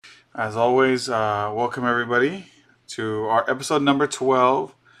As always, welcome everybody to our episode number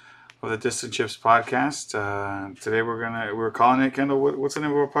 12 of the Distant Chips podcast. Today we're calling it, Kendall. What's the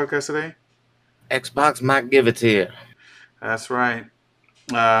name of our podcast today? Xbox might give it to you. That's right.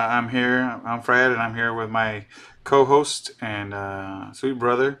 I'm here. I'm Fred, and I'm here with my co-host and sweet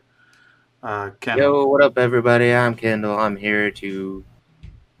brother, Kendall. Yo, what up, everybody? I'm Kendall. I'm here to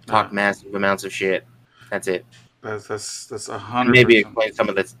Uh, talk massive amounts of shit. That's it. that's a And hundred maybe percent. explain some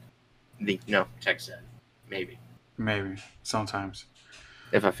of the tech stuff. Maybe Maybe sometimes.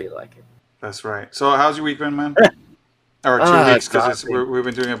 if I feel like it. That's right. So, how's your week been, man? Or 2 weeks because Exhausting. we've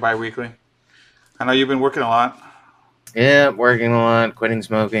been doing it bi-weekly. I know you've been working a lot. Yeah, working a lot. Quitting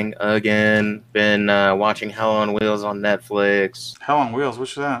smoking again. Been watching Hell on Wheels on Netflix. Hell on Wheels.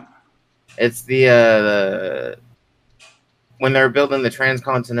 What's that? It's the when they're building the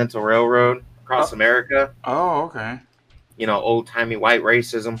transcontinental railroad across Oh, America. oh, okay. Old timey white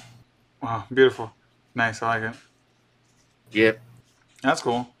racism. Wow, beautiful. Nice. I like it. Yep. That's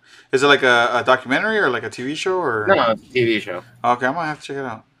cool. Is it like a documentary or like a TV show or? No, it's a TV show. Okay, I might have to check it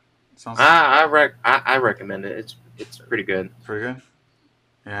out. Sounds I recommend it. It's pretty good. pretty good.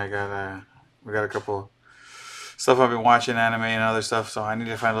 Yeah, we got a couple stuff I've been watching, anime and other stuff, so I need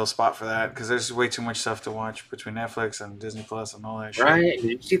to find a little spot for that because there's way too much stuff to watch between Netflix and Disney Plus and all that shit. Right? Did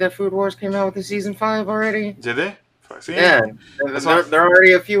you see that Food Wars came out with the season 5 already? Did they? See, Yeah, that's they're, what they're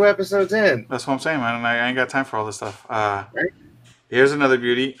already a few episodes in. that's what I'm saying, man. And I ain't got time for all this stuff. Right? Here's another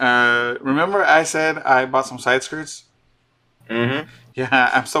beauty. Remember I said I bought some side skirts? Mm-hmm. Yeah,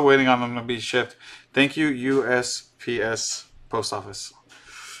 I'm still waiting on them to be shipped. Thank you, USPS Post Office.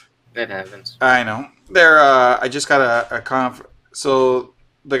 That happens. I know. They're. I just got a conf. So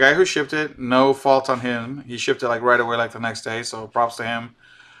the guy who shipped it, no fault on him. He shipped it like right away, like the next day. So props to him.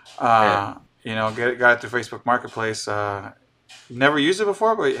 Yeah. Got it through Facebook Marketplace. Never used it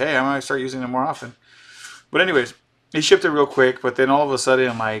before, but hey, I might start using it more often. But anyways, he shipped it real quick. But then all of a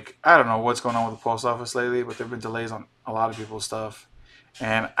sudden, like I don't know what's going on with the post office lately, but there've been delays on a lot of people's stuff.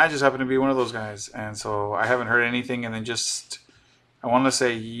 And I just happen to be one of those guys, and so I haven't heard anything. And then just I want to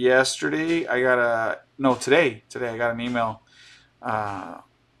say yesterday I got a no today I got an email. Uh,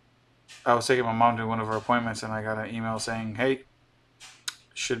 I was taking my mom to one of her appointments, and I got an email saying, "Hey,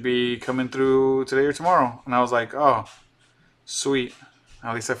 should be coming through today or tomorrow." And I was like, "Oh, sweet.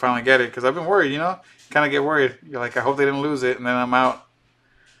 At least I finally get it." Because I've been worried, kind of get worried. You're like, I hope they didn't lose it, and then I'm out.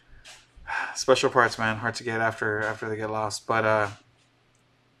 Special parts, man, hard to get after they get lost. But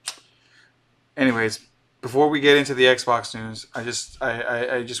anyways, before we get into the Xbox news, I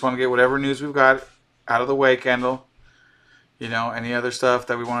just want to get whatever news we've got out of the way, Kendall. Any other stuff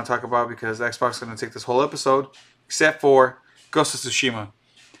that we want to talk about because Xbox is going to take this whole episode, except for Ghost of Tsushima.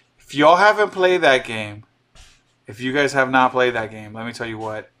 If y'all haven't played that game, if you guys have not played that game, let me tell you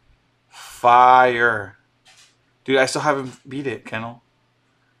what, fire, dude! I still haven't beat it, Kendall.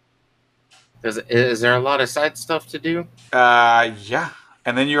 Is there a lot of side stuff to do? Yeah.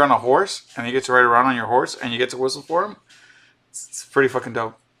 And then you're on a horse, and you get to ride around on your horse, and you get to whistle for him. It's pretty fucking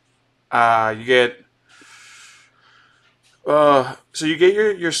dope. You get so you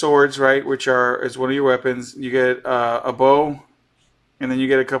get your swords, right, which is one of your weapons. You get a bow, and then you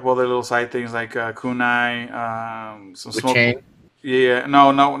get a couple other little side things like kunai, some With smoke. chain? Yeah,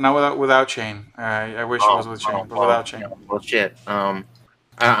 no, no, not without chain. I wish it was with chain, but without chain. Well, shit.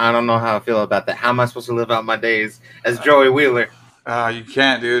 I don't know how I feel about that. How am I supposed to live out my days as Joey Wheeler? You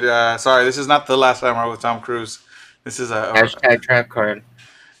can't, dude. Sorry, this is not the last time I was with Tom Cruise. This is Hashtag trap card.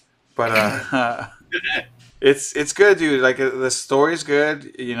 but it's good, dude. Like the story's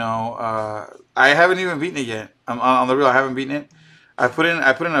good. I haven't even beaten it yet. On the real, I haven't beaten it. I put in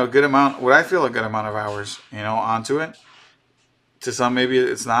a good amount, what I feel a good amount of hours, onto it. To some, maybe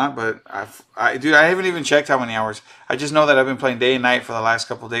it's not, but dude, I haven't even checked how many hours. I just know that I've been playing day and night for the last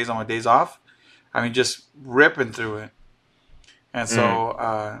couple of days on my days off. I mean, just ripping through it, and so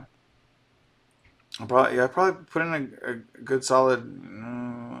I probably put in a good solid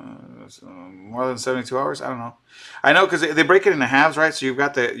more than 72 hours. I don't know. I know because they break it into halves, right? So you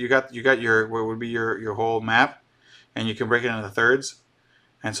got your what would be your whole map, and you can break it into thirds.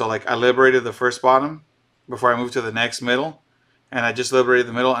 And so like I liberated the first bottom before I moved to the next middle, and I just liberated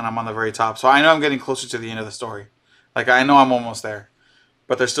the middle, and I'm on the very top. So I know I'm getting closer to the end of the story. Like I know I'm almost there,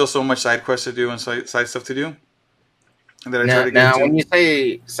 but there's still so much side quests to do and side stuff to do that I try to get Now, into. when you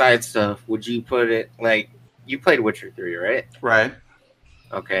say side stuff, would you put it like you played Witcher 3, right? Right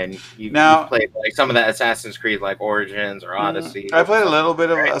Okay, and you've now, played like some of that Assassin's Creed, like Origins or Odyssey I or played a something, little bit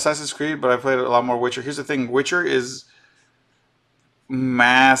of right? Assassin's Creed, but I played a lot more Witcher. Here's the thing: Witcher is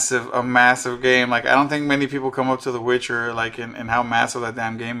a massive game. Like I don't think many people come up to The Witcher like in how massive that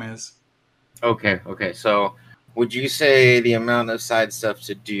damn game is. Okay. So, would you say the amount of side stuff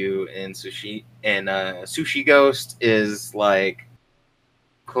to do in Sushi Ghost is like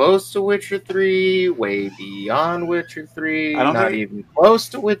close to Witcher 3, way beyond Witcher I 3, don't not think even close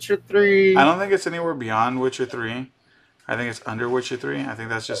to Witcher I 3? don't think it's anywhere beyond Witcher 3. I think it's under Witcher 3. I think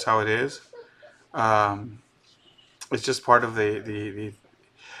that's just how it is. Um, it's just part of the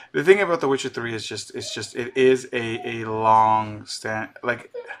thing about The Witcher 3 is just it is a long stand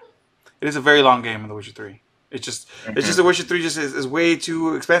like it is a very long game in The Witcher 3. It's just Mhm. The Witcher 3 just is way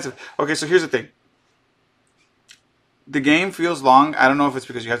too expensive. Okay, so here's the thing. The game feels long. I don't know if it's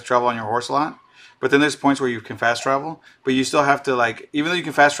because you have to travel on your horse a lot, but then there's points where you can fast travel, but you still have to like even though you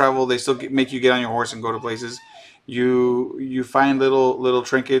can fast travel, they still make you get on your horse and go to places. You find little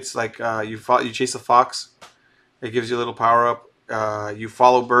trinkets like you chase a fox. It gives you a little power up. You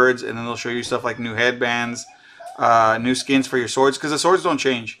follow birds, and then they'll show you stuff like new headbands, new skins for your swords because the swords don't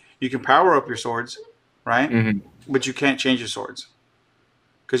change. You can power up your swords, right? Mhm. But you can't change your swords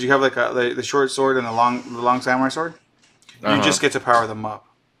because you have like the short sword and the long samurai sword. You Uh-huh. just get to power them up.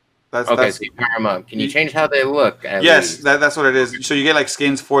 Okay, That's so you power them up. Can you you, change how they look at yes, least? that's what it is. So you get like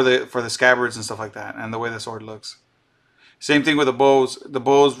skins for the scabbards and stuff like that, and the way the sword looks. Same thing with the bows. The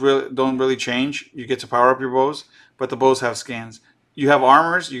bows really don't really change. You get to power up your bows, but the bows have skins. You have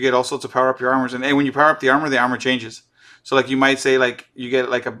armors. You get also to power up your armors, and when you power up the armor changes. So like you might say like you get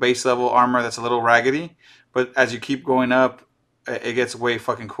like a base level armor that's a little raggedy, but as you keep going up, it gets way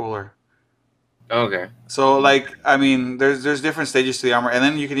fucking cooler. Okay. So like I mean, there's different stages to the armor, and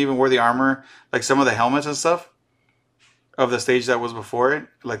then you can even wear the armor like some of the helmets and stuff of the stage that was before it.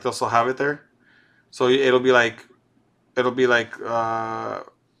 Like they'll still have it there. So it'll be like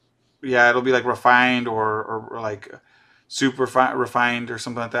yeah, it'll be like refined or like super refined or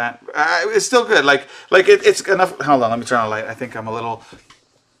something like that. It's still good. It's enough. Hold on, let me turn on the light. I think I'm a little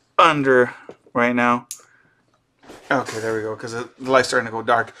under right now. Okay, there we go. Because the light's starting to go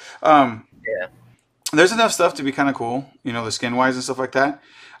dark. Yeah. There's enough stuff to be kind of cool. The skin wise and stuff like that.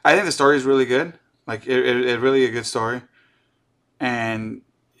 I think the story is really good. Like it really a good story, and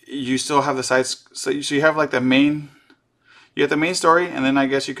you still have the sides. So you have like the main. You have the main story, and then I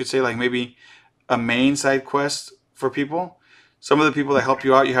guess you could say like maybe a main side quest for people. Some of the people that help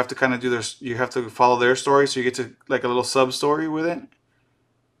you out, you have to kind of do their, you have to follow their story, so you get to like a little sub story with it.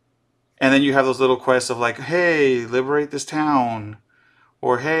 And then you have those little quests of like, hey, liberate this town,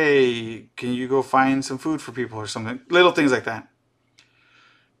 or hey, can you go find some food for people or something, little things like that.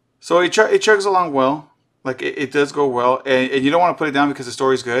 So it chugs along well, like it does go well, and you don't want to put it down because the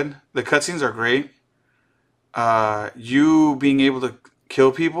story's good. The cutscenes are great. You being able to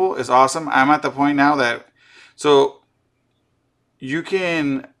kill people is awesome. I'm at the point now that so you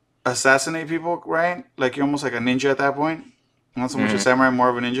can assassinate people, right? Like you're almost like a ninja at that point. Not so much a Mhm. samurai, more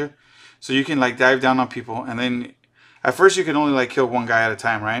of a ninja. So you can like dive down on people, and then at first you can only like kill one guy at a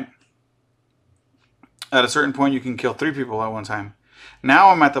time, right? At a certain point, you can kill three people at one time. Now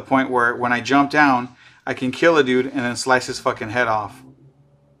I'm at the point where when I jump down, I can kill a dude and then slice his fucking head off,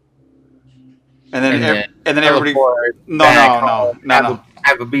 and then And then and then everybody. teleport No, back no, no, home, no, no.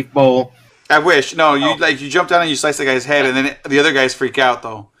 have a beef bowl. I wish. No, you Oh, like you jump down and you slice the guy's head, and then the other guys freak out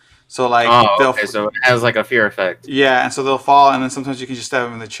though. So like oh, they'll okay. So it has like a fear effect. yeah, and so they'll fall, and then sometimes you can just stab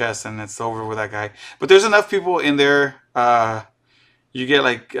him in the chest, and it's over with that guy. But there's enough people in there. You get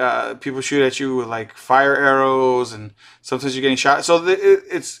like people shoot at you with like fire arrows, and sometimes you're getting shot. So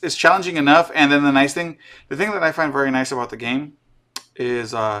it's challenging enough. And then the thing that I find very nice about the game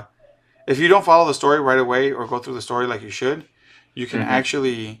is if you don't follow the story right away or go through the story like you should, you can Hmm.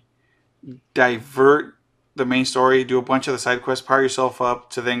 actually divert the main story, do a bunch of the side quests, power yourself up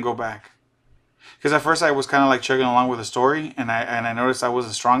to then go back. Because at first I was kind of like chugging along with the story, and I noticed I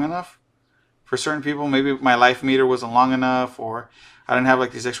wasn't strong enough for certain people. Maybe my life meter wasn't long enough, or I didn't have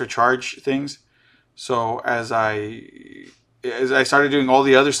like these extra charge things. So as I started doing all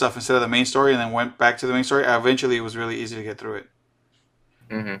the other stuff instead of the main story, and then went back to the main story, eventually it was really easy to get through it.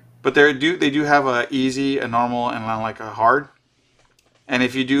 Hmm. But they do have a easy, a normal, and like a hard. And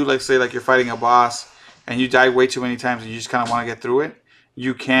if you do, like say, like you're fighting a boss and you die way too many times and you just kind of want to get through it,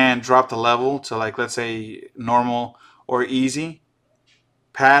 you can drop the level to like let's say normal or easy,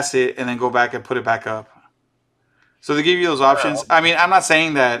 pass it, and then go back and put it back up. So they give you those options. Oh, I mean, I'm not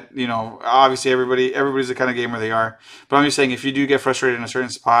saying that obviously everybody's the kind of gamer they are, but I'm just saying if you do get frustrated in a certain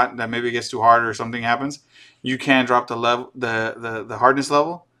spot that maybe it gets too hard or something happens, you can drop the level, the hardness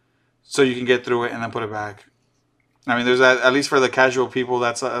level, so you can get through it and then put it back. I mean, there's that at least for the casual people.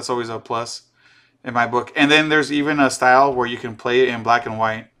 That's always a plus. in my book. And then there's even a style where you can play it in black and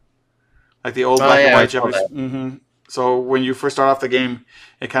white, like the old Oh black and yeah, I white saw Japanese. that. So when you first start off the game,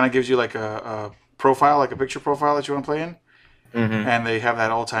 it kind of gives you like a profile, like a picture profile that you want to play in. Hmm. And they have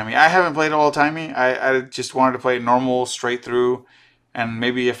that old timey. I haven't played old timey. I just wanted to play it normal, straight through, and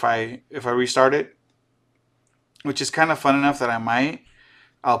maybe if I restart it, which is kind of fun enough that I might,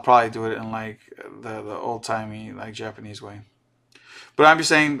 I'll probably do it in like the old timey like Japanese way. But I'm just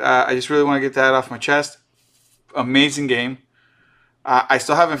saying, I just really want to get that off my chest. Amazing game. I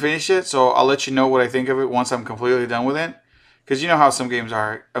still haven't finished it, so I'll let you know what I think of it once I'm completely done with it. Because you know how some games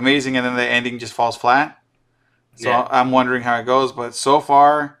are amazing and then the ending just falls flat. So Yeah. I'm wondering how it goes. But so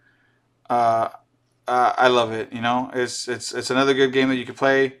far, uh, I love it. You know, it's another good game that you can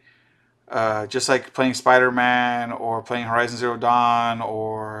play. Just like playing Spider-Man or playing Horizon Zero Dawn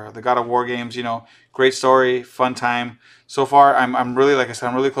or the God of War games, you know, great story, fun time. So far, I'm really, like I said,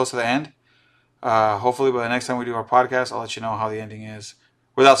 I'm really close to the end. Hopefully, by the next time we do our podcast, I'll let you know how the ending is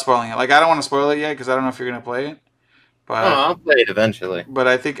without spoiling it. Like, I don't want to spoil it yet because I don't know if you're gonna play it, Oh, but I'll play it eventually.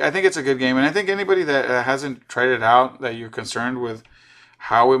 I think it's a good game, and I think anybody that hasn't tried it out, that you're concerned with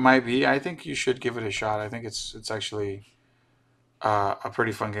how it might be, I think you should give it a shot. I think it's actually a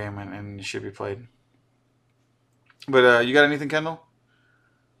pretty fun game and it should be played. But you got anything, Kendall?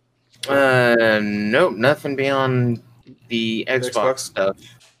 Nope, nothing beyond the The Xbox Xbox? stuff.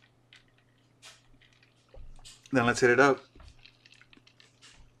 Then let's hit it up.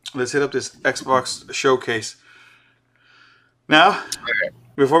 Let's hit up this Xbox showcase. Now,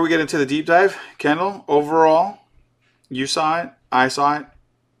 before we get into the deep dive, Kendall, overall, you saw it, I saw it.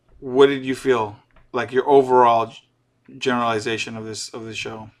 What did you feel? Like your overall generalization of this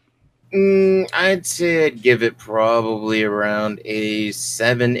show? I'd say I'd give it probably around a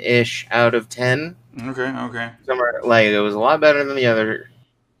 7-ish out of 10. Okay, okay. Somewhere like it was a lot better than the other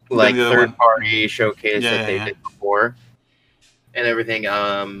Then like the other third one. party showcase Yeah, that yeah, they yeah. did before and everything.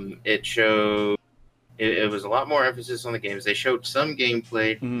 It showed it was a lot more emphasis on the games. They showed some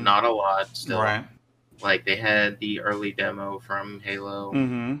gameplay, Mm-hmm. not a lot still. Right. Like they had the early demo from Halo,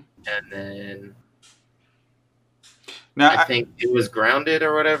 Mm-hmm. and then Now, I think it was Grounded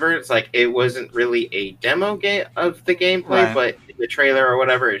or whatever. It's like it wasn't really a demo game of the gameplay, right. but in the trailer or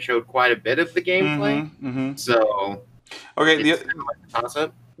whatever, it showed quite a bit of the gameplay. Mm-hmm. Mm-hmm. So Okay. it's kind of like a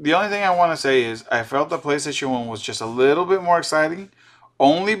concept. The only thing I want to say is I felt the PlayStation 1 was just a little bit more exciting,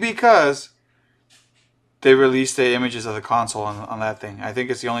 only because they released the images of the console on that thing. I think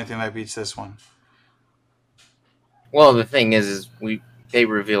it's the only thing that beats this one. Well, the thing is they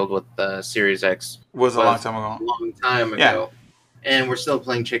revealed what the Series X Was a was long time ago. a long time Yeah. ago, and we're still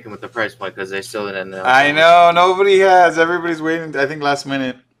playing chicken with the price point because they still didn't announce. I know nobody has. Everybody's waiting. I think last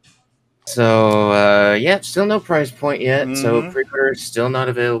minute. So yeah, still no price point yet. So Mhm. pre-order is still not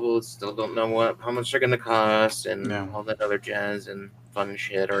available. Still don't know how much they're gonna cost and Yeah. all that other jazz and fun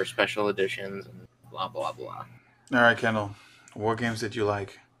shit or special editions and blah blah blah. All right, Kendall. What games did you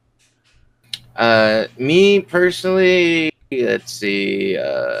like? Me personally, let's see.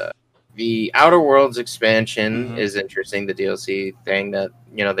 The Outer Worlds expansion Mhm. is interesting. The DLC thing that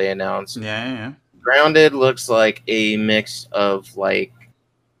they announced. Yeah, yeah, yeah. Grounded looks like a mix of like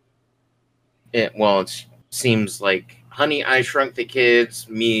it. Well, it seems like Honey, I Shrunk the Kids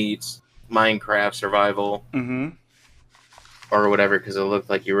meets Minecraft Survival Mm-hmm. or whatever, because it looked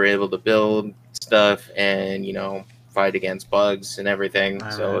like you were able to build stuff and fight against bugs and everything.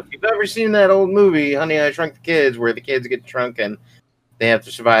 Right, So right. if you've ever seen that old movie, Honey, I Shrunk the Kids, where the kids get shrunk and they have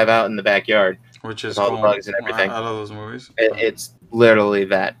to survive out in the backyard Which is with all cool. the bugs and everything, I love those movies. it's literally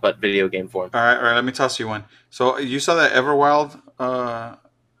that, but video game form. All right. Let me toss you one. So you saw that Everwild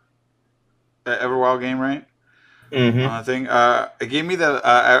game, right? Mm-hmm. Thing. It gave me the.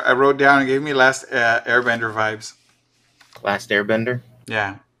 I wrote down. It gave me Last Airbender vibes. Last Airbender.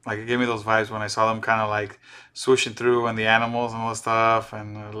 Yeah, like it gave me those vibes when I saw them kind of like swooshing through and the animals and all the stuff,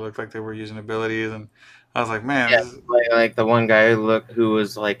 and it looked like they were using abilities, and I was like, man, Yeah, this is... like the one guy who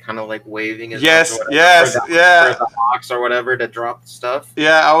was like kind of like waving his yes, arms or whatever yes, for yeah, the hawks or whatever to drop stuff.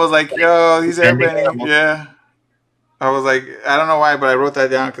 yeah. I was like, yo, these Bending airbending, animals. yeah. I was like, I don't know why, but I wrote that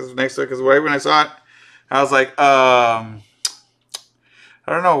down because next to it, because right when I saw it, I was like, I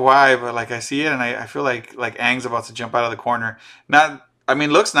don't know why, but like I see it and I feel like Aang's about to jump out of the corner. Not, I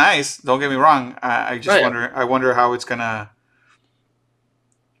mean, looks nice. Don't get me wrong. I just Right. wonder. I wonder how it's gonna,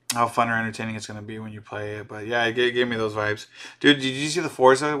 how fun or entertaining it's gonna be when you play it. But yeah, it gave me those vibes, dude. Did you see the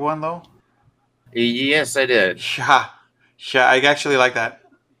Forza one though? Yes, I did. Yeah, yeah. I actually like that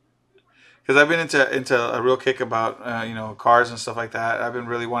because I've been into a real kick about cars and stuff like that. I've been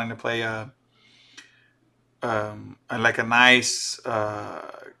really wanting to play like a nice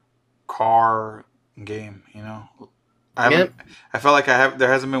car game. You know, Yep. I felt like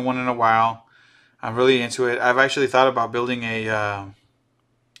there hasn't been one in a while. I'm really into it. I've actually thought about building a. I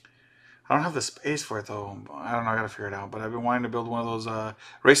don't have the space for it though. I don't know. I gotta figure it out. But I've been wanting to build one of those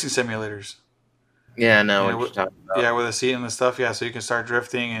racing simulators. Yeah, I know You know, what you're talking about. yeah, with a seat and the stuff. Yeah, so you can start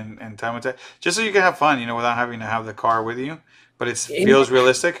drifting and time and time, just so you can have fun. You know, without having to have the car with you. But it feels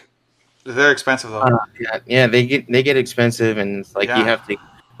realistic. They're expensive though. Yeah, they get expensive, and it's like you Yeah. have to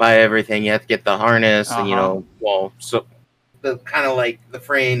buy everything. You have to get the harness, Uh and huh. so the kind of like the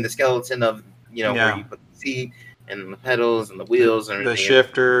frame, the skeleton of where Yeah. you put the seat and the pedals and the The wheels and the everything, the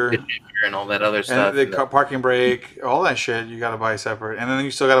shifter shifter and all that other and stuff. the And the, parking brake, all that shit you gotta buy separate, and then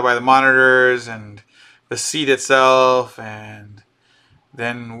you still gotta buy the monitors and the seat itself, and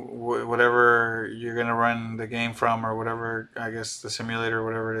then whatever you're gonna run the game from or whatever. I guess the simulator, or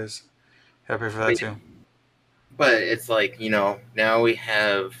whatever it is. You gotta pay for that too. but it's like now we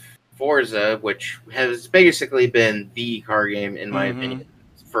have Forza, which has basically been the car game in my Mm-hmm. opinion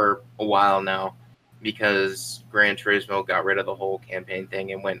for a while now, because Gran Turismo got rid of the whole campaign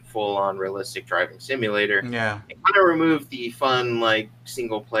thing and went full on realistic driving simulator. Yeah. It kind of removed the fun like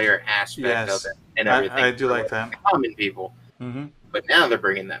single player aspect of Yes. it and everything I do for like like that. the common people. Mm-hmm. But now they're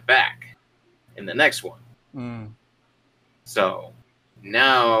bringing that back in the next one. Mm. So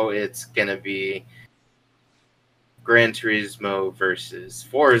now it's gonna be Gran Turismo versus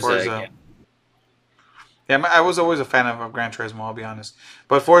Forza again. Yeah, I was always a fan of Gran Turismo. I'll be honest,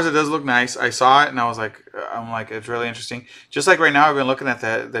 but Forza does look nice. I saw it and I was like, it's really interesting. Just like right now, I've been looking at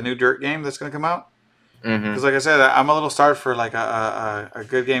the new Dirt game that's gonna come out. Mm-hmm. Because like I said, I'm a little starved for like a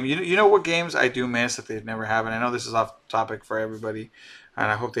good game. You know what games I do miss that they've never have, and I know this is off topic for everybody,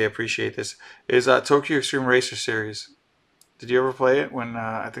 and I hope they appreciate this. Is Tokyo Extreme Racer series? Did you ever play it when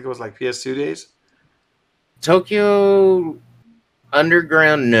I think it was like PS2 days? Tokyo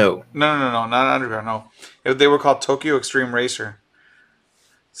Underground, no. No, not Underground. No, they were called Tokyo Extreme Racer.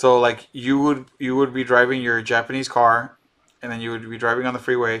 So like you would be driving your Japanese car, and then you would be driving on the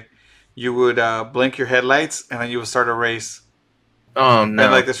freeway. You would blink your headlights, and then you would start a race. Oh And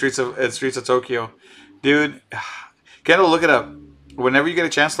like no. the streets of Tokyo, dude. Kendall, look it up. Whenever you get a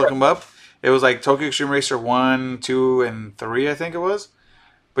chance, look them up. It was like Tokyo Extreme Racer 1, 2, and 3, I think it was.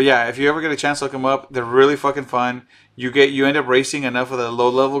 But yeah, if you ever get a chance, look them up. They're really fucking fun. You end up racing enough of the low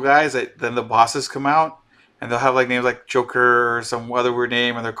level guys that then the bosses come out, and they'll have like names like Joker or some other weird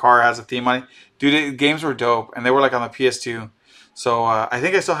name, and their car has a theme on it. Dude, games were dope, and they were like on the PS2. So I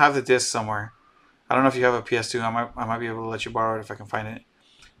think I still have the disc somewhere. I don't know if you have a PS2. I might be able to let you borrow it if I can find it.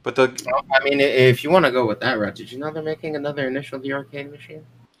 But I mean, if you want to go with that route, did you know they're making another Initial D arcade machine?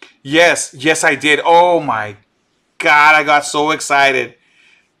 yes, I did. Oh my god, I got so excited.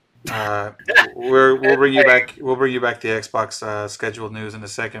 Uh, we'll bring you back. We'll bring you back the Xbox scheduled news in a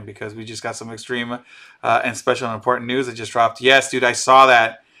second because we just got some extreme and special and important news that just dropped. Yes, dude, I saw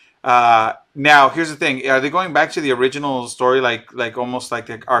that. Now here's the thing: are they going back to the original story, like almost like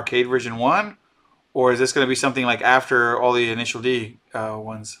the arcade version one, or is this going to be something like after all the Initial D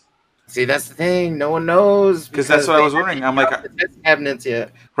ones? See, that's the thing. No one knows Because that's what I they was wondering. I'm haven't like, dropped the test cabinets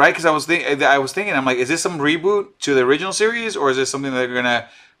yet. right? Because I was thinking, I'm like, is this some reboot to the original series, or is this something that they're gonna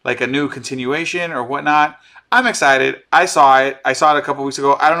like a new continuation or whatnot? I'm excited. I saw it. I saw it a couple weeks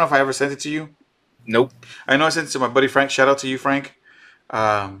ago. I don't know if I ever sent it to you. Nope. I know I sent it to my buddy Frank. Shout out to you, Frank.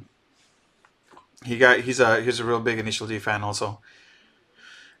 Um, he's a real big Initial D fan also,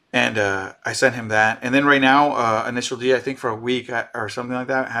 and I sent him that. And then right now, Initial D, I think for a week or something like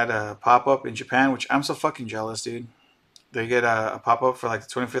that, had a pop up in Japan, which I'm so fucking jealous, dude. They get a pop up for like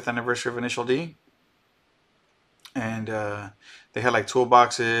the 25th anniversary of Initial D, and they had like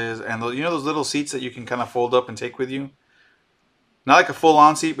toolboxes and those little seats that you can kind of fold up and take with you. Not like a full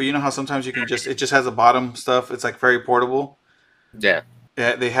on seat, but you know how sometimes you can it just has a bottom stuff. It's like very portable. Yeah.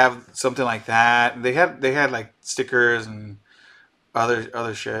 Yeah, they have something like that. They had like stickers and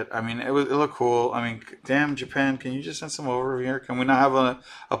other shit. I mean, it looked cool. I mean, damn Japan, can you just send some over here? Can we not have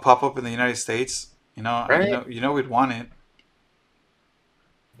a pop up in the United States? Right. You know we'd want it.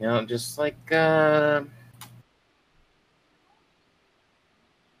 Just like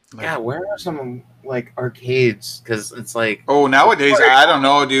Like, yeah, where are some like arcades? Because it's like, oh, nowadays I don't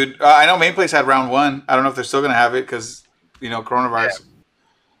know, dude. I know Main Place had round one. I don't know if they're still gonna have it because coronavirus.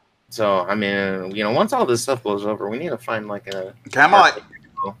 so I mean, once all this stuff blows over, we need to find like a Camelot. arcade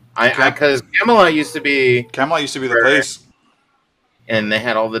to go. Because Camelot used to be, Camelot used to be the place. and they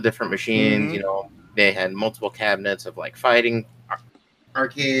had all the different machines. Mhm. They had multiple cabinets of like fighting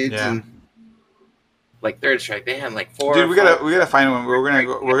arcades Yeah. and like Third Strike. They had like four. Dude, or we five. gotta find one. We're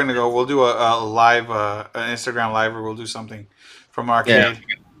gonna go. We'll do a live, an Instagram live, or we'll do something from arcade.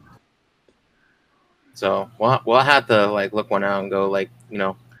 So we'll have to like look one out and go like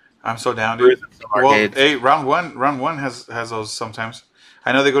I'm so down, cruise dude. some Well, arcades. hey, round one has those sometimes.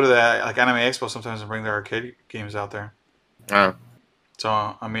 I know they go to the like Anime Expo sometimes and bring their arcade games out there. Uh, So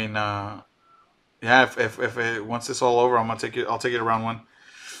I mean, yeah, if it, once it's all over, I'm gonna take it. I'll take it to round one.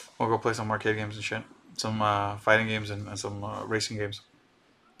 We'll go play some arcade games and shit, some fighting games and some racing games.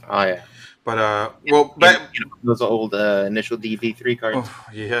 oh yeah, But well, back. those old initial DV3 cards. Oh,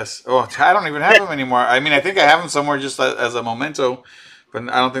 yes. Oh, I don't even have them anymore. I mean, I think I have them somewhere just as a memento, but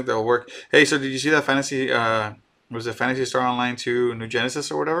I don't think they'll work. Hey, so did you see that fantasy? Was it Fantasy Star Online 2 New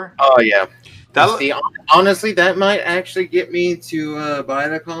Genesis or whatever? Oh yeah. That See, honestly, that might actually get me to buy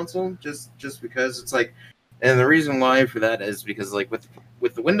the console just because it's like, and the reason why for that is because like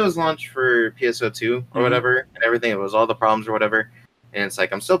with the Windows launch for PSO2 or Mhm. whatever and everything, it was all the problems or whatever, and it's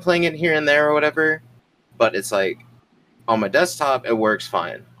like I'm still playing it here and there or whatever, but it's like on my desktop it works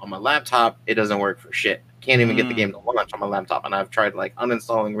fine. On my laptop, it doesn't work for shit. Can't even get the game to launch on my laptop, and I've tried like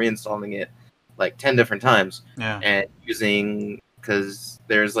uninstalling, reinstalling it like 10 different times yeah. and using because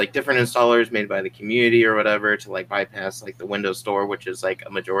there's like different installers made by the community or whatever to like bypass like the Windows Store, which is like a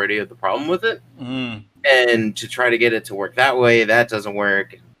majority of the problem with it. Mm. And to try to get it to work that way, that doesn't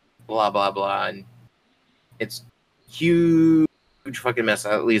work. Blah blah blah, and it's huge fucking mess.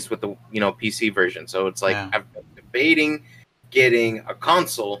 At least with the PC version. So it's like Yeah. I've been debating getting a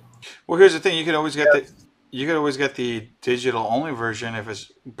console. Well, here's the thing: you could always get the digital only version if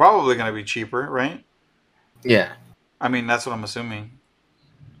it's probably going to be cheaper, right? Yeah. I mean, that's what I'm assuming.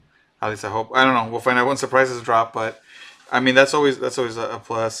 At least I hope. I don't know. We'll find out once the prices drop, but I mean, that's always a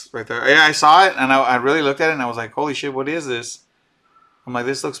plus right there. Yeah, I saw it and I really looked at it and I was like, holy shit, what is this? I'm like,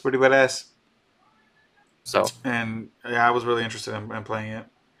 this looks pretty badass. So And yeah, I was really interested in playing it.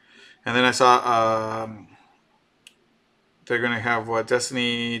 And then I saw they're gonna have what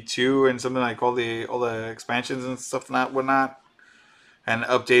Destiny 2 and something like all the expansions and stuff and that whatnot, and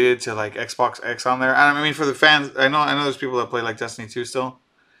updated to like Xbox X on there. I mean, for the fans, I know there's people that play like Destiny 2 still.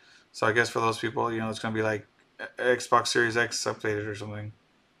 So I guess for those people, it's gonna be like Xbox Series X updated or something.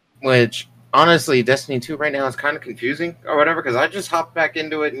 which honestly, Destiny 2 right now is kind of confusing or whatever because I just hopped back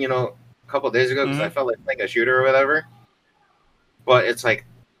into it, a couple of days ago because I felt like playing a shooter or whatever. But it's like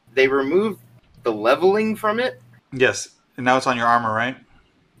they removed the leveling from it, Yes, and now it's on your armor, right?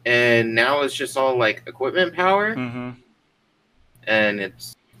 and now it's just all like equipment power, Mm-hmm. and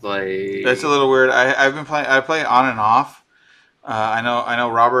it's like It's a little weird. I've been playing. I play on and off. I know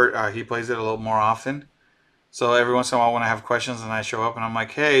Robert. He plays it a little more often. So every once in a while, when I have questions and I show up and I'm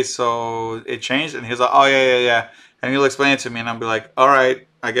like, "Hey, so it changed," and he's like, "Oh yeah, yeah, yeah," and he'll explain it to me, and I'll be like, "All right,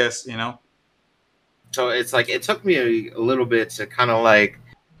 I guess." So it's like it took me a little bit to kind of like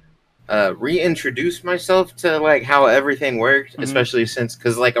reintroduce myself to like how everything worked, especially since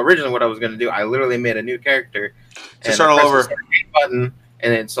because like originally what I was gonna do, I literally made a new character To start all over. the button,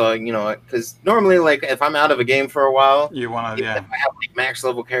 and then so because normally like if I'm out of a game for a while, You want to, even yeah. if I have like max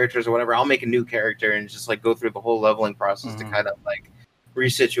level characters or whatever, I'll make a new character and just like go through the whole leveling process to kind of like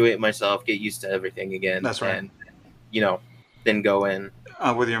resituate myself, get used to everything again. That's right. And then go in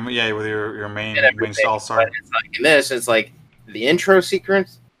With your main and everything. stall But start. it's like in this, it's like the intro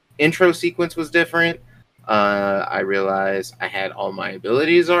sequence was different. I realized I had all my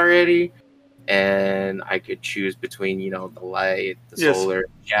abilities already, and I could choose between the light, the solar,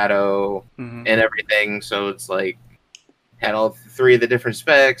 shadow, and everything. So it's like had all three of the different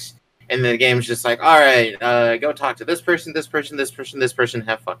specs, and the game's just like, all right, go talk to this person, this person, this person, this person,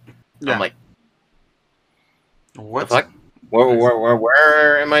 have fun. Yeah. I'm like, what? The fuck?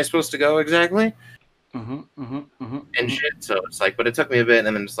 Where am I supposed to go exactly? And shit. So it's like, but it took me a bit,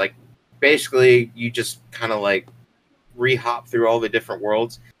 and then it's like, basically, you just kind of like re-hop through all the different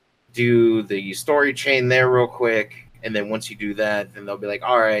worlds, do the story chain there real quick, and then once you do that, then they'll be like,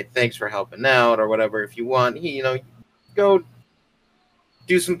 all right, thanks for helping out or whatever. If you want, go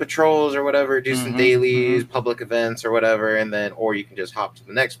do some patrols or whatever, do some dailies, public events or whatever, and then, or you can just hop to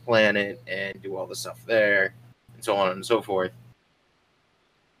the next planet and do all the stuff there, and so on and so forth.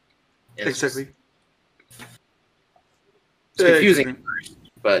 And Exactly. It's confusing,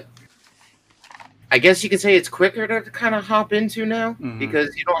 but I guess you could say it's quicker to kind of hop into now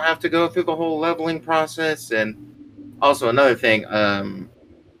because you don't have to go through the whole leveling process. And also another thing,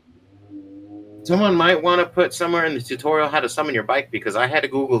 someone might want to put somewhere in the tutorial how to summon your bike because I had to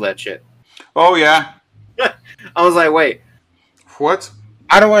Google that shit. Oh yeah. I was like, wait, what?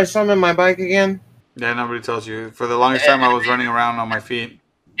 How do I summon my bike again? Yeah, nobody tells you. For the longest time, I was running around on my feet.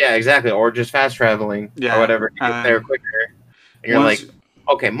 Yeah, exactly. Or just fast traveling or whatever to get there quicker. And you're like,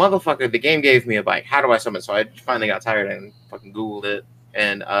 okay, motherfucker, the game gave me a bike. How do I summon? So I finally got tired and fucking Googled it.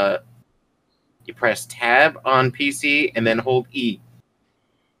 And You press tab on PC and then hold E.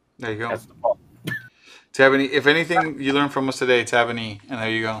 There you go. That's the ball. Tab and E. If anything you learned from us today, tab and E, and there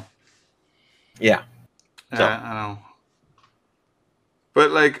you go. Yeah. So. I know.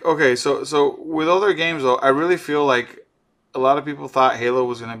 But like, okay, so with other games though, I really feel like a lot of people thought Halo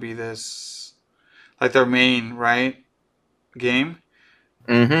was gonna be this, like their main game.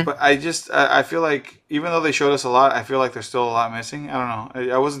 Mm-hmm. But I feel like even though they showed us a lot, I feel like there's still a lot missing. I don't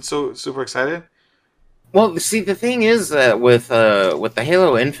know. I wasn't so super excited. Well, see, the thing is that with the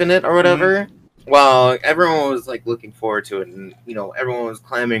Halo Infinite or whatever, while everyone was like looking forward to it, and everyone was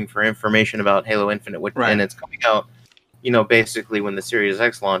clamoring for information about Halo Infinite, and it's coming out, basically when the Series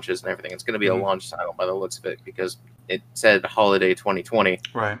X launches and everything, it's going to be a launch title by the looks of it because it said holiday 2020.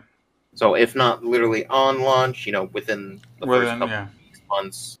 Right. So if not literally on launch, within the first couple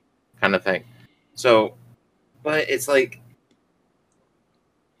months, kind of thing. So, but it's like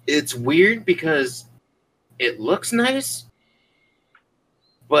it's weird because it looks nice,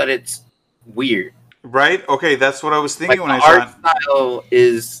 but it's weird. Right? Okay, that's what I was thinking when I saw it. The art style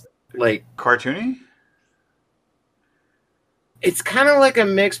is like cartoony. It's kind of like a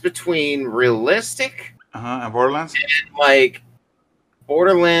mix between realistic, and Borderlands, and like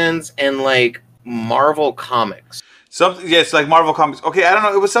Borderlands and like Marvel Comics. Something, yes, like Marvel Comics. Okay, I don't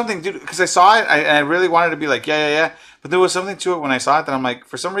know. It was something, dude, because I saw it, and I really wanted to be like, yeah. But there was something to it when I saw it that I'm like,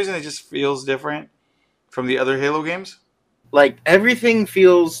 for some reason, it just feels different from the other Halo games. Like everything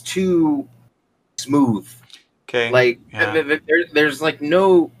feels too smooth. Okay. Like there's like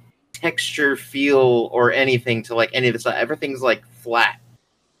no texture, feel, or anything to like any of this stuff. Everything's like flat.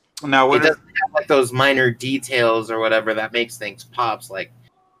 Now, it doesn't have like those minor details or whatever that makes things pops, like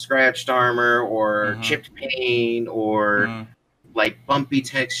scratched armor or chipped paint or like bumpy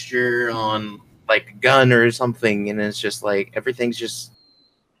texture on like a gun or something, and it's just like everything's just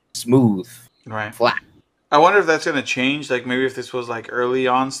smooth, flat. I wonder if that's gonna change. Like maybe if this was like early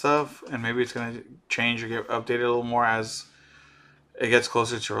on stuff, and maybe it's gonna change or get updated a little more as it gets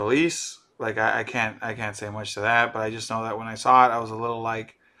closer to release. Like I can't say much to that, but I just know that when I saw it, I was a little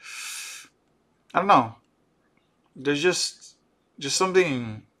like, I don't know. There's just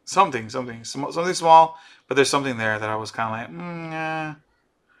something small, but there's something there that I was kind of like, yeah.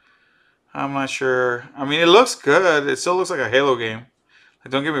 I'm not sure. I mean, it looks good. It still looks like a Halo game.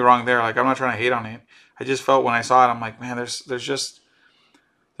 Like, don't get me wrong there. Like, I'm not trying to hate on it. I just felt when I saw it, I'm like, man, there's just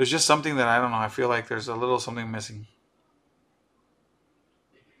something that I don't know. I feel like there's a little something missing.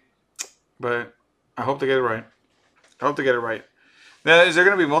 But I hope to get it right. Now, is there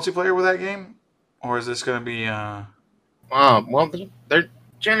going to be multiplayer with that game? Or is this going to be... well, they're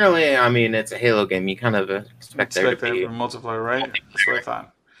generally, I mean, it's a Halo game. You kind of expect there to be multiplayer, right? That's what I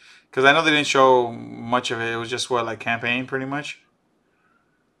thought. Because I know they didn't show much of it. It was just, like campaign, pretty much?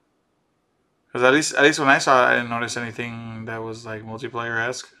 Because at least when I saw it, I didn't notice anything that was, like,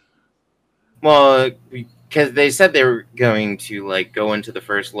 multiplayer-esque. Well, because they said they were going to like go into the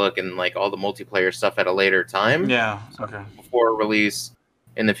first look and like all the multiplayer stuff at a later time. Yeah. Okay. Before release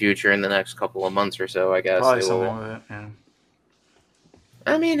in the future, in the next couple of months or so, I guess. Probably something with it. Yeah.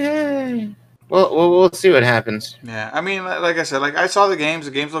 I mean, hey, we'll see what happens. Yeah. I mean, like I said, like I saw the games.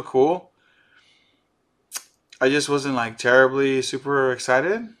 The games look cool. I just wasn't like terribly super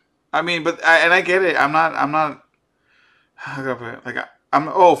excited. I mean, but I get it. I'm not. How can I put it? Like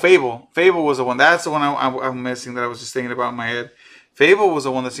Fable. Fable was the one. That's the one I'm missing that I was just thinking about in my head. Fable was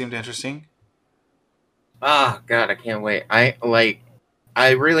the one that seemed interesting. Ah, God, I can't wait. I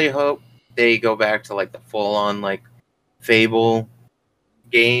really hope they go back to like the full on like Fable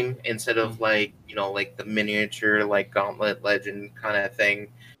game instead of like like the miniature like Gauntlet Legend kind of thing,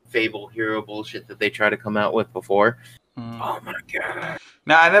 Fable hero bullshit that they try to come out with before. Oh my God!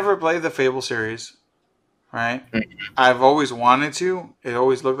 Now I never played the Fable series. Right? I've always wanted to. It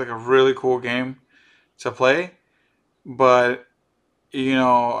always looked like a really cool game to play. But,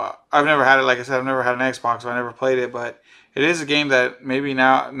 I've never had it. Like I said, I've never had an Xbox, so I never played it. But it is a game that maybe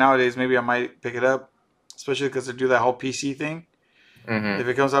nowadays, maybe I might pick it up. Especially because they do that whole PC thing. If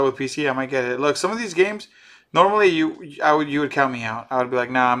it comes out with PC, I might get it. Look, some of these games, normally you would count me out. I would be like,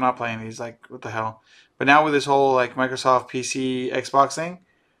 nah, I'm not playing these. Like, what the hell? But now with this whole, like, Microsoft PC, Xbox thing,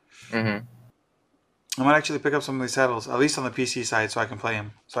 I might actually pick up some of these titles, at least on the PC side, so I can play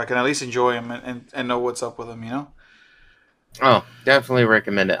them. So I can at least enjoy them and know what's up with them, Oh, definitely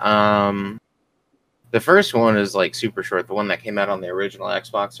recommend it. The first one is like super short, the one that came out on the original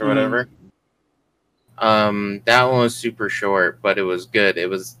Xbox or whatever. That one was super short, but it was good. It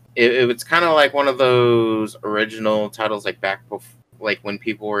was kind of like one of those original titles like back before, like when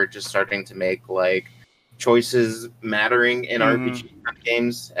people were just starting to make like choices mattering in RPG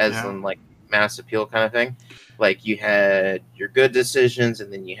games, as in like mass appeal kind of thing. Like you had your good decisions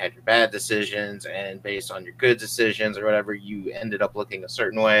and then you had your bad decisions, and based on your good decisions or whatever, you ended up looking a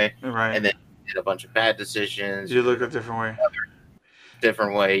certain way, Right. and then you did a bunch of bad decisions. You look a different way.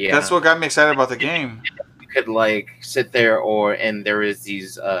 Different way, yeah. That's what got me excited about the game. You could like sit there, and there is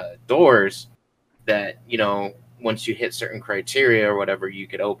these doors that, you know, once you hit certain criteria or whatever, you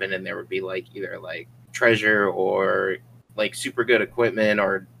could open, and there would be like either like treasure or like super good equipment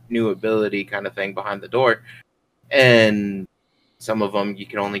or new ability kind of thing behind the door. And some of them you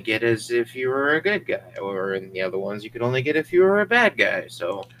could only get as if you were a good guy, or in the other ones you could only get if you were a bad guy.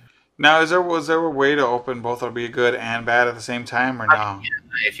 So now, was there a way to open both or be good and bad at the same time, or no?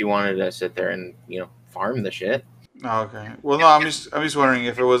 if you wanted to sit there and, you know, farm the shit Oh, okay. Well, no, I'm just wondering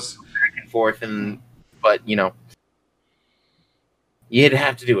if it was back and forth, and but you know, you'd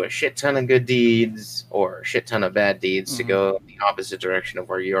have to do a shit ton of good deeds or a shit ton of bad deeds to go the opposite direction of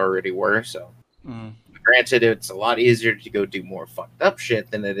where you already were. So, granted, it's a lot easier to go do more fucked up shit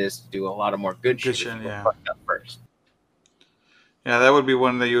than it is to do a lot of more good shit. Yeah. Fucked up first. Yeah, that would be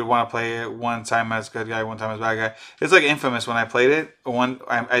one that you would want to play one time as good guy, one time as bad guy. It's like Infamous when I played it.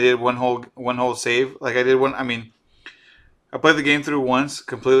 I did one whole save. Like I did one. I mean, I played the game through once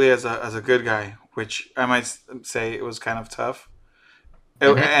completely as a good guy, which I might say it was kind of tough.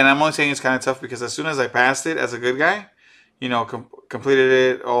 And I'm only saying it's kind of tough because as soon as I passed it as a good guy, you know, completed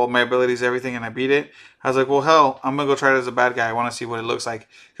it, all my abilities, everything, and I beat it, I was like, well, hell, I'm going to go try it as a bad guy. I want to see what it looks like.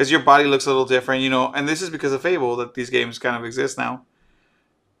 Because your body looks a little different, you know, and this is because of Fable that these games kind of exist now.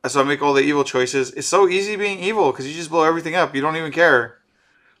 So I make all the evil choices. It's so easy being evil because you just blow everything up. You don't even care.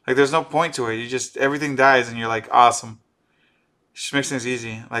 Like, there's no point to it. You just, everything dies and you're like, awesome. Just makes things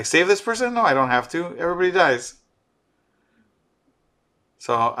easy. Like, save this person? No, I don't have to. Everybody dies.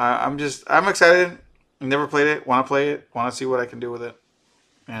 So I'm excited. Never played it. Want to play it. Want to see what I can do with it.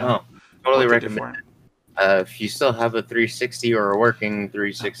 Totally recommend it. If you still have a 360 or a working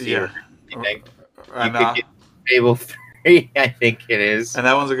 360 or anything, you could get Fable 3, I think it is. And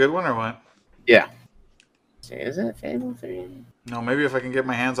that one's a good one or what? Yeah. Is it Fable 3? No, maybe if I can get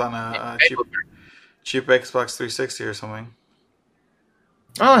my hands on a cheap Xbox 360 or something.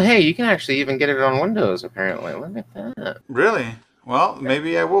 Oh, hey, you can actually even get it on Windows, apparently. Look at that. Really? Well,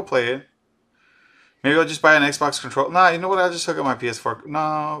 maybe I will play it. Maybe I'll just buy an Xbox controller. Nah, you know what? I'll just hook up my PS4.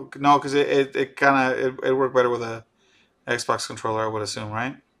 No, because it kind of it worked better with a Xbox controller, I would assume,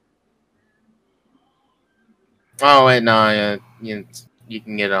 right? Oh wait, no, you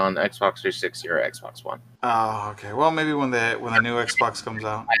can get it on Xbox 360 or Xbox One. Oh, okay. Well, maybe when the new Xbox comes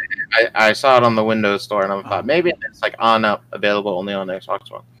out. I saw it on the Windows Store, and I thought maybe it's like available only on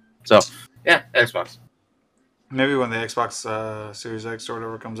Xbox One. So yeah, Xbox. Maybe when the Xbox Series X or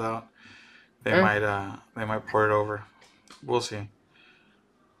whatever comes out, they might port it over. We'll see.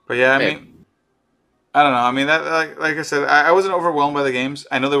 But yeah, I mean, I don't know. I mean, that like I said, I wasn't overwhelmed by the games.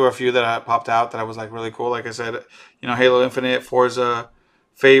 I know there were a few that popped out that I was like really cool. Like I said, you know, Halo Infinite, Forza,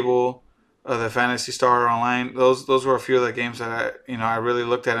 Fable, the Phantasy Star Online. Those were a few of the games that I really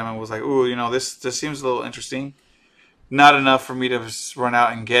looked at them and was like, ooh, you know, this seems a little interesting. Not enough for me to run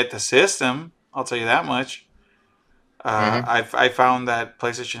out and get the system. I'll tell you that much. I found that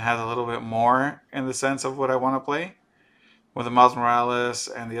PlayStation has a little bit more in the sense of what I want to play with the Miles Morales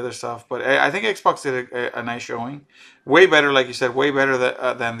and the other stuff. But I think Xbox did a nice showing. Way better, like you said, way better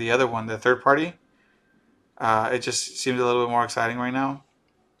than the other one, the third party. It just seems a little bit more exciting right now.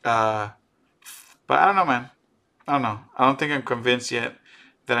 But I don't know, man. I don't know. I don't think I'm convinced yet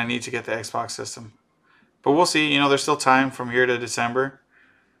that I need to get the Xbox system. But we'll see. You know, there's still time from here to December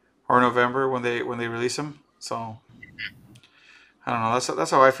or November when they release them. So I don't know.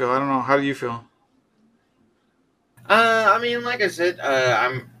 That's how I feel. I don't know. How do you feel? I mean, like I said,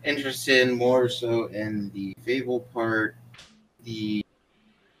 I'm interested more so in the Fable part, in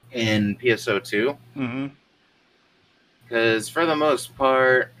PSO2. Mm-hmm. Because for the most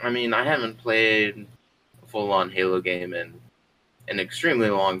part, I mean, I haven't played a full-on Halo game in an extremely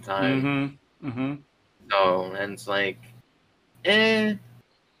long time. Mm-hmm. Mm-hmm. So, and it's like,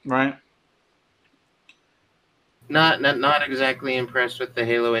 Right. Not exactly impressed with the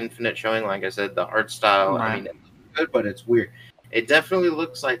Halo Infinite showing. Like I said, the art style, right. I mean, it's good, but it's weird. It definitely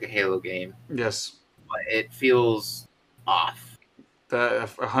looks like a Halo game. Yes. But it feels off.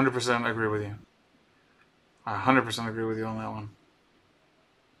 100% agree with you. 100% agree with you on that one.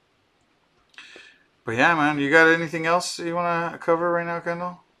 But yeah, man, you got anything else you want to cover right now,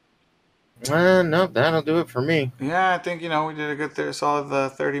 Kendall? No, that'll do it for me. Yeah, I think, we did a good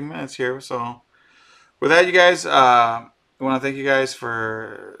solid 30 minutes here. So with that, you guys, I want to thank you guys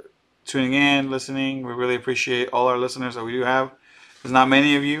for tuning in, listening. We really appreciate all our listeners that we do have. There's not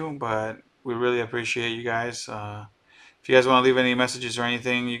many of you, but We really appreciate you guys. If you guys want to leave any messages or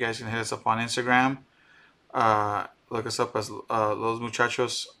anything, you guys can hit us up on Instagram. Look us up as Los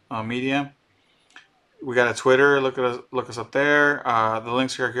Muchachos Media. We got a Twitter. Look us up there. The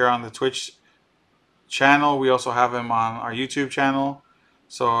links are here on the Twitch channel. We also have them on our YouTube channel.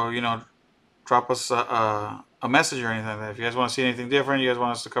 So drop us a message or anything like that. If you guys want to see anything different, you guys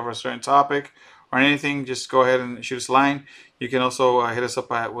want us to cover a certain topic or anything, just go ahead and shoot us a line. You can also hit us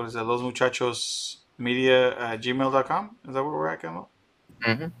up at, what is it, Los Muchachos Media at gmail.com. Is that where we're at, Kendall?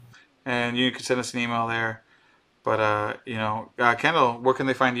 Mm-hmm. And you can send us an email there. But, Kendall, where can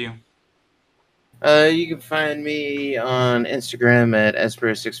they find you? You can find me on Instagram at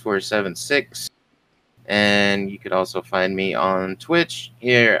Esper6476. And you could also find me on Twitch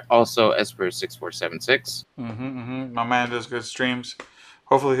here, also Esper6476. My man does good streams.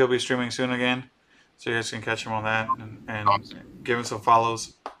 Hopefully he'll be streaming soon again, so you guys can catch him on that and give him some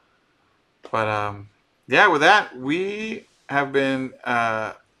follows. But with that, we have been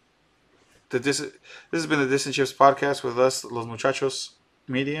this has been the Distant Chips podcast with us, Los Muchachos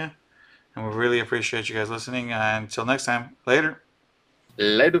Media, and we really appreciate you guys listening. And until next time, later.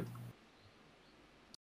 Later.